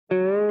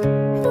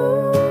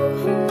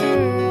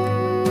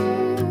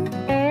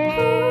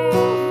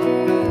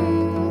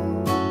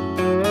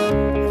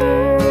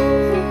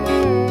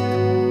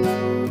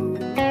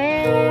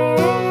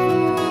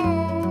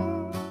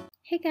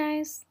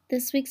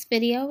This week's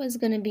video is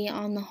going to be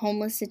on the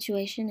homeless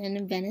situation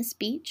in Venice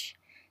Beach.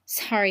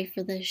 Sorry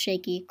for the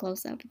shaky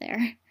close-up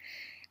there.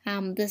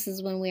 This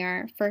is when we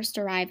are first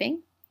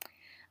arriving.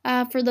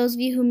 For those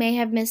of you who may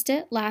have missed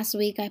it, last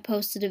week I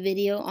posted a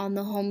video on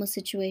the homeless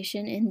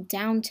situation in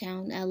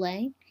downtown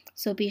LA,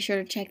 so be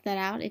sure to check that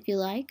out if you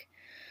like.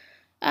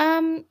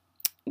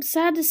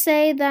 Sad to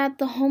say that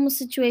the homeless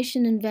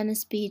situation in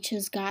Venice Beach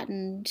has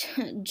gotten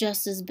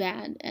just as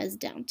bad as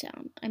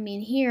downtown. I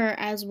mean, here,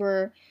 as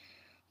we're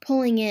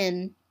pulling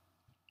in,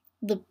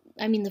 the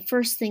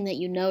first thing that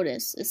you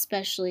notice,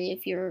 especially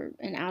if you're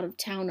an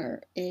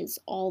out-of-towner, is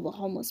all the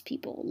homeless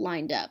people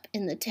lined up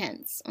in the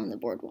tents on the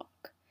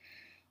boardwalk.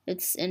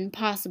 It's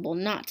impossible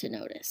not to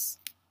notice.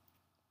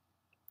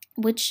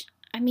 Which,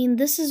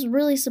 this is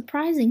really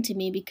surprising to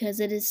me because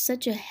it is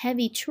such a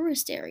heavy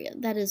tourist area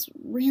that is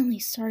really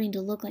starting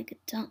to look like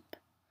a dump.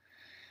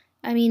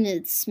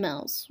 It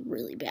smells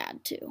really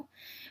bad too.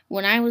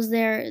 When I was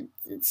there,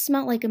 it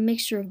smelled like a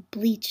mixture of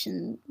bleach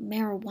and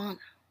marijuana.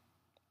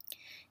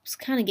 It was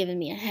kind of giving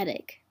me a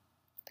headache.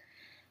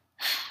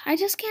 I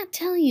just can't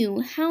tell you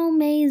how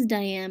amazed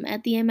I am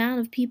at the amount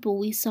of people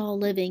we saw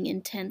living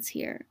in tents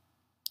here.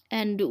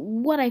 And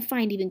what I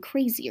find even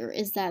crazier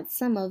is that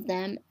some of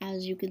them,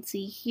 as you can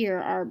see here,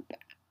 are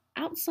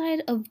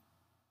outside of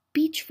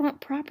beachfront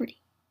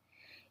property.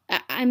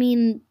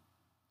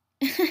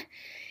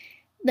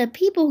 The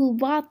people who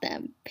bought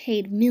them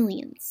paid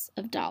millions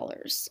of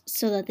dollars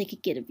so that they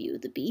could get a view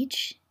of the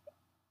beach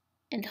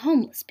and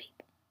homeless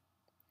people.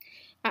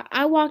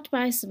 I walked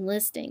by some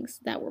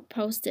listings that were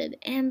posted,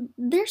 and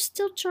they're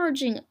still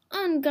charging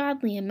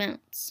ungodly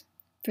amounts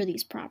for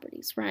these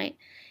properties, right?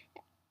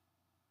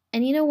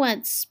 And you know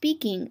what?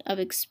 Speaking of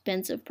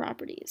expensive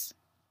properties,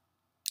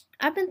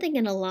 I've been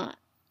thinking a lot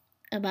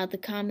about the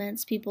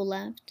comments people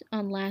left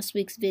on last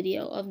week's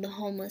video of the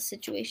homeless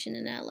situation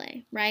in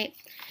LA, right?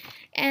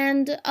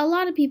 And a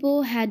lot of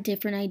people had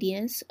different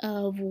ideas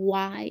of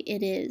why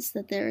it is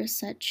that there is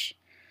such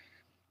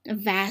a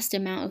vast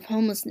amount of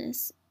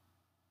homelessness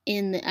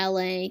in the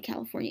LA,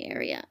 California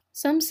area.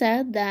 Some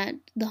said that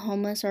the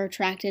homeless are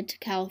attracted to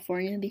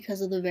California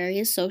because of the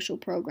various social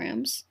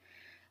programs.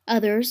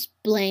 Others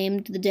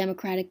blamed the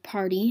Democratic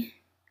Party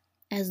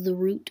as the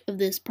root of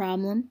this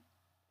problem.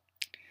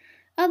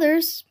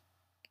 Others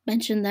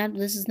mentioned that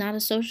this is not a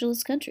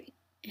socialist country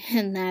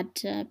and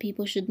that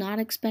people should not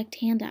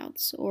expect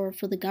handouts or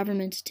for the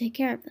government to take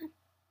care of them.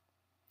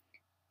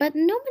 But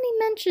nobody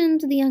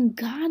mentioned the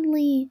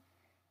ungodly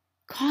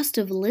cost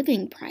of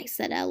living price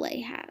that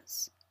LA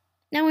has.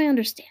 Now I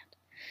understand.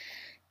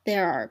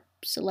 There are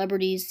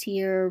celebrities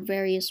here,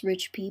 various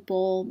rich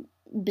people,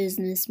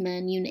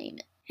 businessmen, you name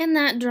it. And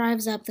that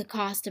drives up the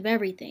cost of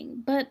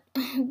everything. But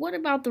what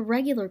about the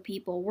regular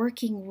people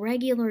working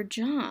regular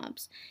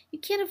jobs? You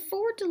can't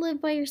afford to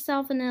live by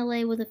yourself in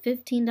LA with a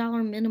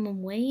 $15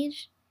 minimum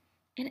wage.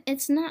 And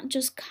it's not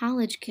just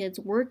college kids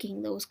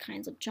working those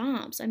kinds of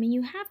jobs.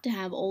 You have to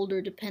have older,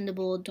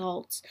 dependable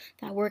adults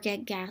that work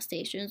at gas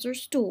stations or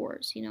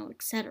stores,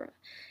 etc.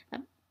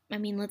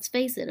 Let's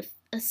face it, if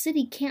a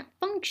city can't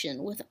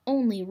function with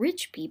only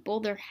rich people,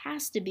 there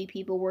has to be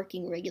people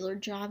working regular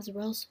jobs, or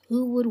else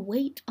who would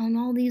wait on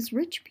all these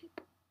rich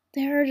people?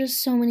 There are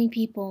just so many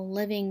people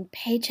living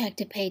paycheck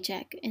to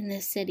paycheck in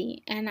this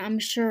city, and I'm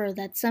sure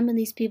that some of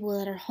these people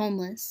that are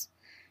homeless,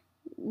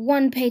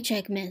 one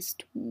paycheck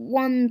missed,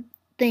 one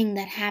thing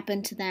that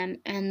happened to them,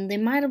 and they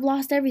might have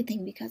lost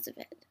everything because of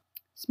it.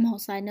 Small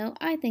side note,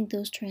 I think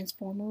those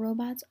Transformer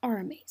robots are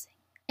amazing.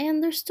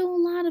 And there's still a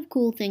lot of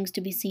cool things to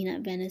be seen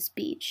at Venice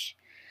Beach.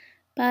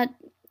 But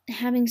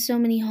having so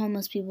many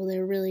homeless people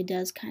there really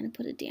does kind of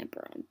put a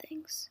damper on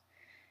things.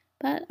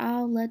 But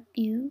I'll let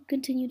you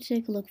continue to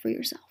take a look for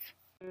yourself.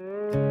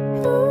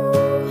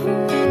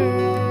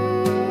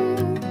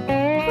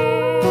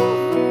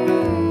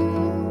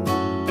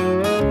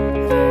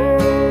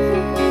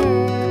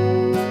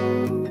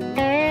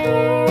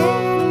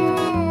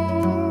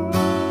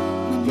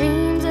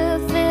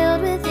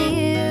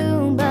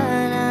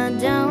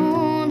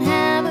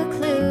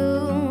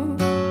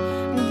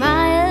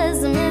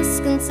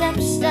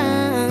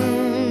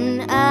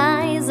 Misconception,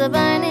 eyes are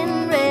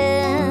burning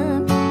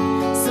red,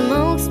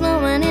 smoke's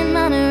blowing in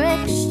my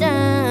direction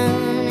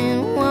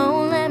and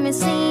won't let me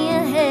see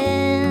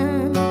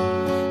ahead.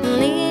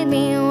 Lead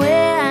me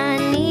where I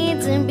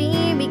need to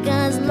be,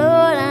 because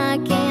Lord, I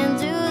can't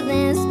do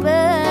this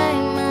by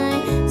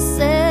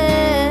myself.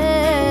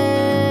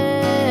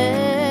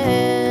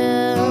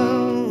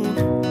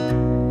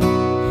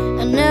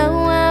 I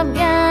know I've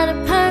got a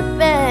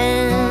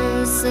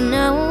purpose, I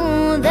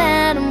know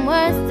that I'm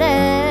worth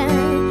it.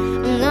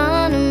 I'm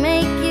gonna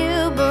make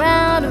you bright.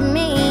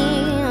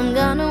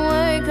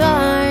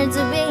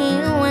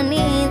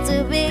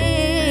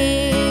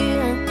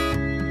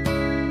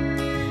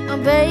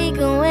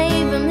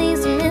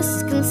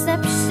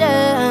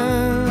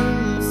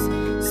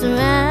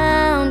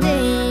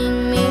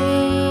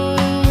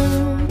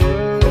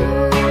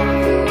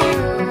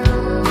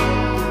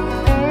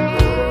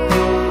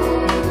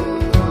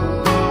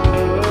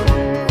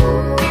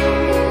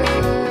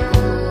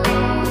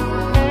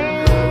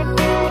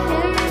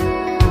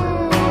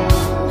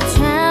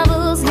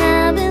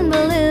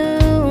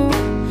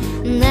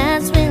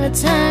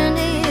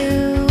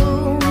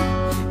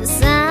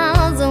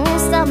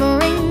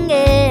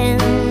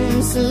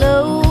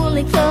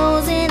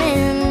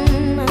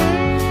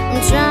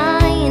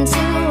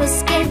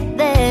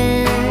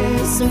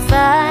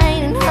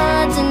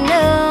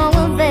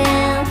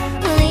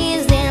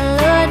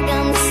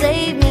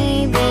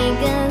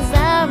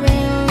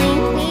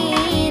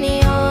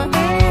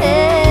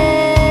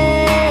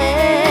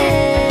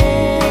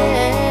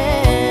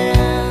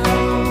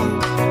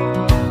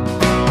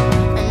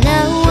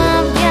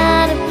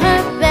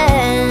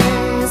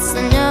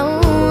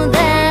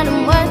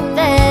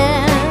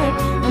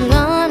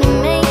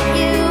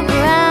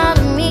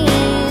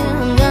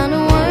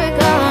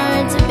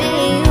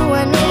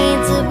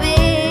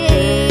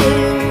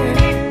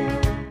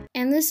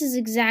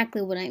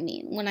 exactly what I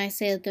mean when I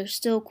say that there's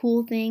still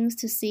cool things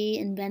to see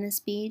in Venice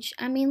Beach.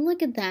 I mean,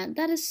 look at that.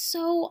 That is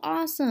so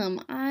awesome.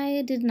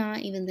 I did not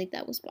even think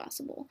that was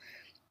possible.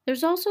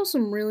 There's also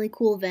some really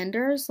cool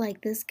vendors,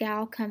 like this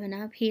gal coming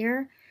up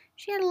here.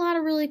 She had a lot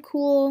of really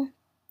cool,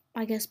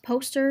 I guess,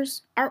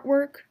 posters,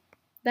 artwork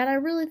that I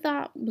really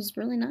thought was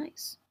really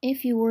nice.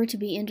 If you were to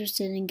be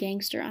interested in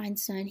Gangster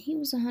Einstein, he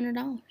was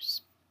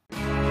 $100.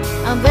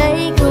 I'll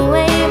break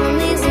away from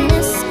these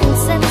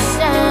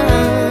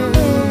misconceptions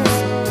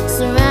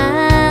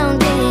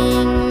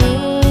surrounding me.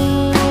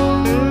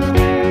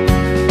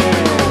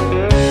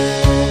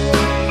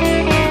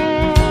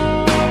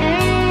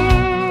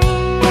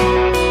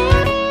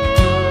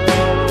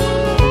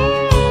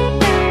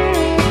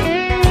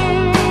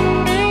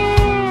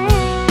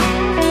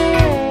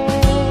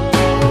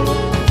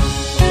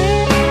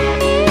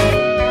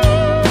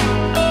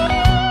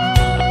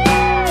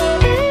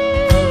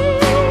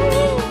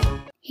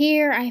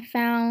 Here I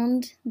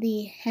found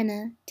the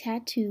henna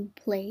tattoo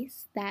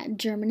place that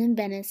German in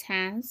Venice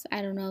has.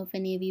 I don't know if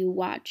any of you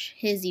watch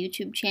his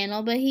YouTube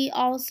channel, but he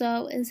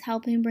also is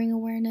helping bring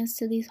awareness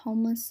to these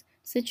homeless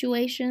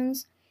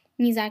situations.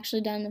 He's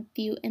actually done a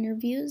few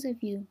interviews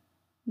if you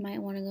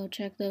might want to go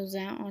check those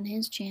out on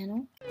his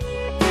channel.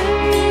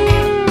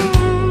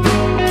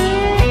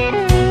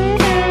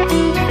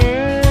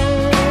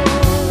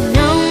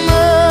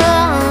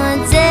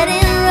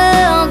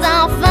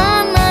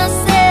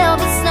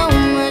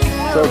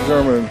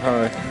 German,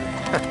 hi.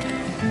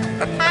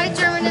 Hi,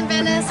 German in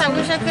Venice. I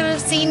wish I could have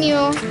seen you.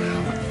 I'll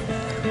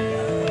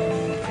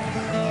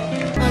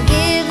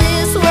give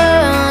this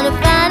world a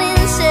fighting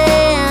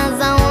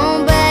chance. I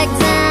won't back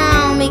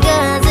down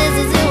because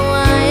this is who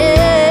I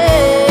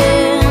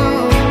am.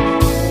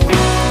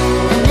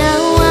 I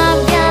know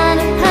I've got a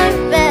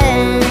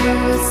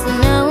purpose. I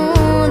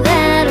know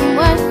that I'm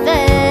worth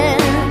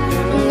it.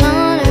 I'm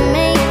gonna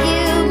make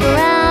you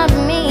proud of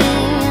me.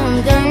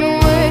 I'm gonna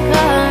work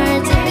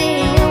hard to be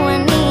who I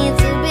need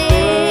to be.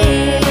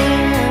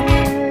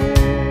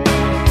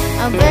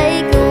 I'll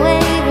break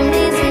away from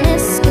these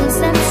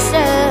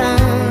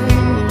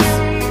misconceptions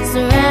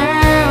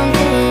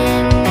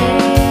surrounding me.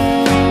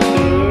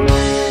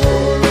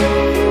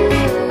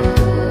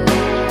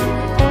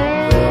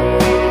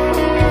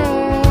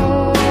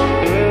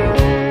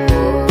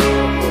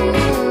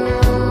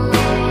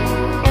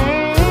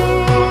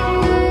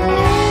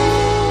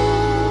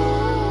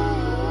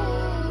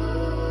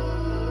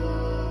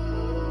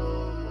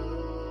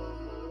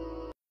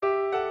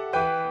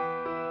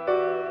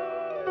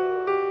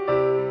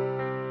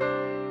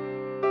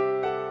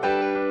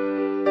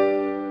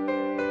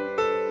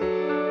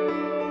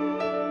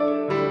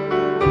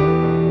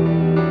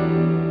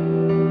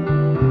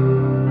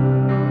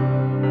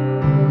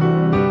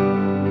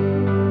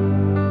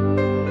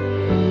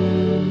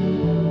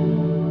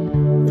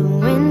 The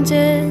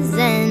winter's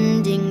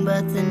ending,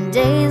 but the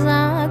days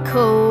are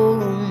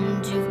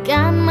cold. You've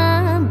got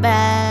my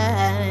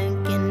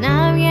back, and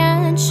I've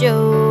got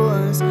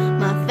yours.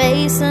 My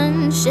face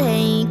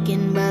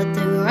unshaken, but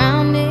the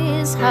ground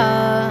is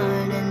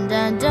hard, and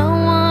I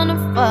don't wanna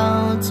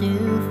fall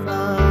too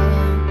far.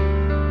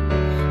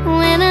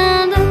 When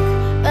I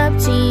look up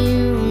to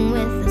you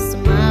with a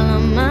smile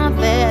on my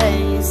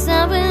face,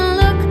 I will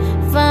look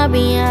far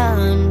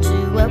beyond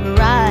to a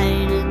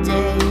brighter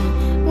day.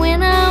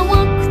 When I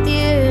walk with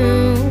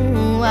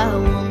you, I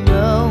will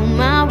know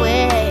my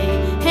way,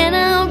 and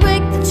I'll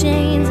break the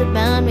chains that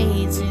bound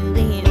me to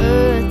the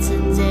earth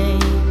today.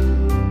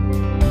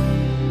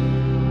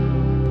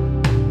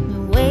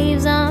 The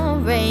waves are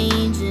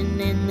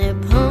raging and they're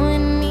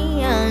pulling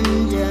me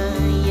under.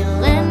 You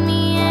lend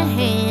me a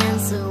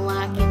hand so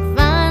I can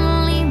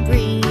finally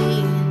breathe.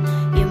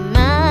 You're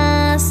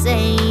my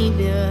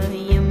savior,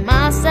 you're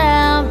my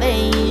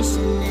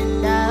salvation,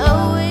 and I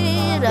owe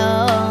it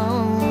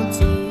all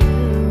to you.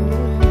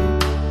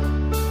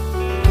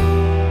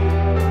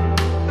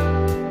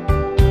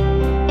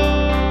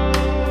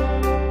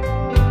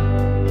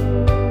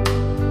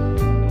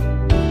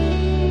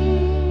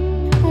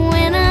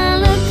 When I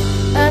look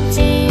up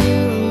to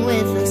you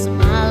with a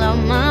smile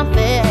on my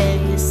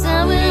face,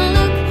 I will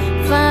look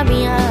far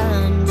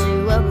beyond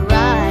to a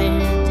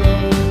brighter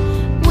day.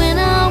 When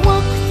I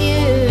walk with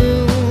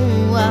you,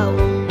 I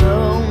will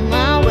know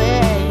my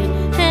way,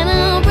 and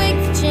I'll break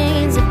the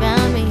chains that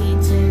bound me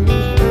to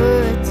the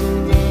earth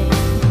today.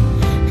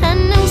 I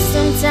know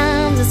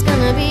sometimes it's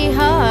gonna be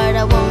hard,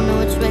 I won't know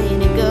which way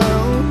to go,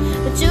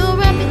 but you'll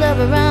wrap your love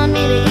around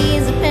me to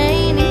ease the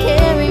pain and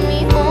carry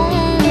me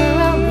home where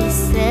I'll be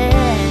safe.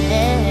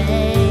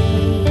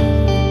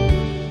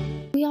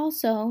 We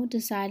also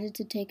decided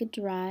to take a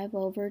drive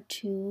over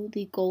to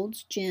the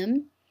Gold's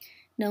Gym,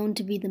 known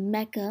to be the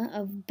mecca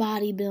of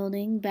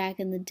bodybuilding back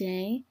in the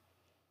day.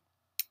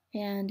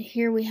 And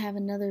here we have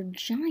another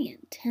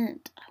giant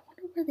tent. I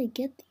wonder where they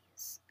get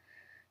these.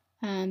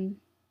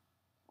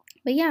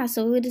 But yeah,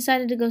 so we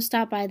decided to go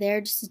stop by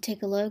there just to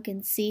take a look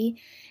and see.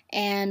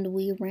 And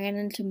we ran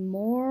into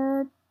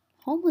more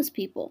homeless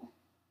people.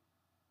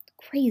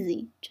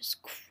 Crazy,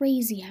 just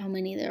crazy how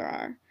many there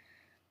are.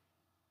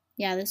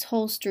 Yeah, this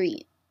whole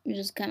street was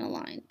just kind of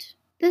lined.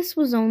 This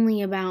was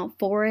only about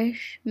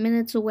 4-ish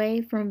minutes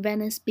away from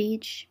Venice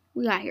Beach.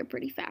 We got here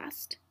pretty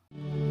fast.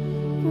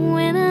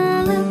 When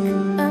I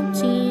look up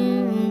to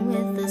you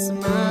with a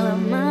smile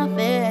on my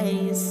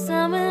face,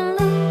 I will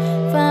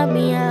look far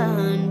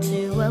beyond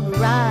to a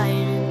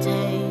brighter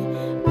day.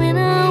 When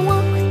I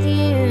walk with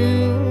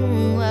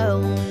you, I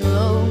won't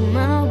know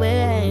my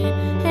way,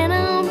 and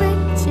I'll break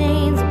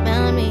chains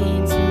about me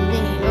to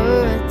the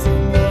earth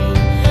today.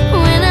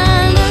 When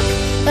I look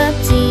up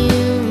to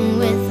you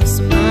with a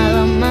smile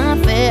on my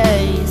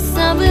face,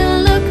 I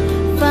will look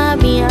far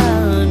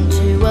beyond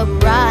to a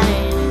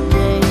brighter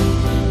day.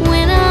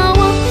 When I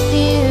walk with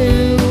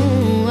you,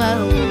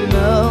 I will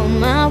know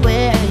my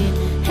way,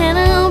 and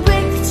I'll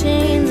break the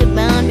chains that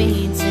bound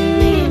me to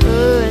the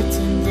earth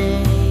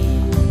today.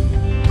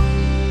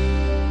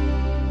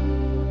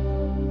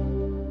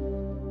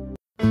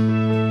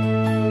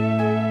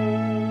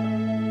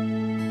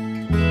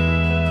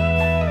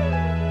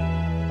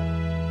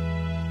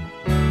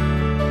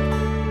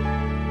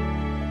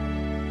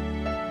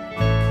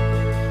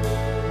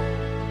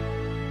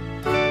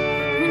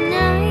 When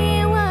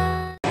I was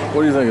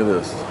What do you think of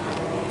this?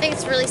 I think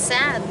it's really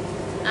sad.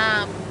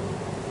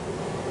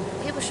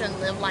 People shouldn't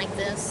live like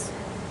this.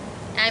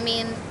 I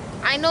mean,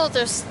 I know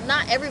there's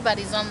not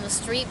everybody's on the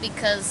street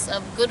because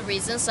of good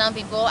reasons. Some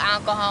people,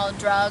 alcohol,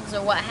 drugs,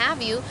 or what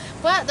have you.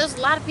 But there's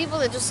a lot of people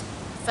that just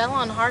fell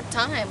on hard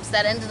times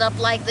that ended up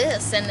like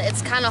this. And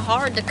it's kind of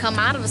hard to come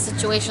out of a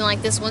situation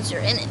like this once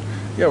you're in it.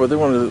 Yeah, but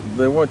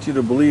they want you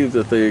to believe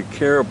that they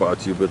care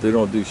about you, but they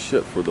don't do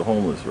shit for the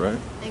homeless, right?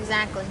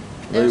 Exactly.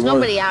 There's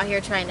nobody out here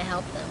trying to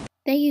help them.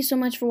 Thank you so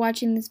much for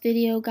watching this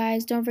video,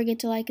 guys. Don't forget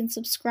to like and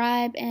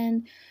subscribe.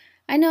 And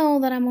I know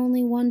that I'm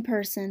only one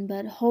person,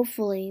 but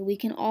hopefully we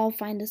can all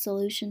find a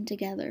solution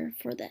together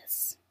for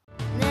this.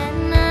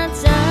 Then I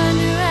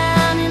turned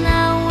around and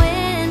I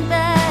went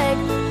back.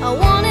 I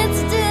wanted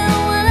to do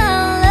what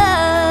I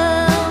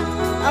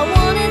love. I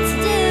wanted to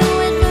do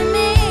it for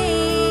me,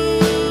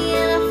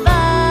 and I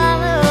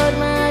followed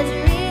my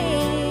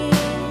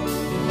dreams,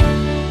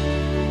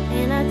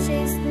 and I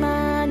chased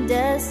my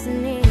destiny.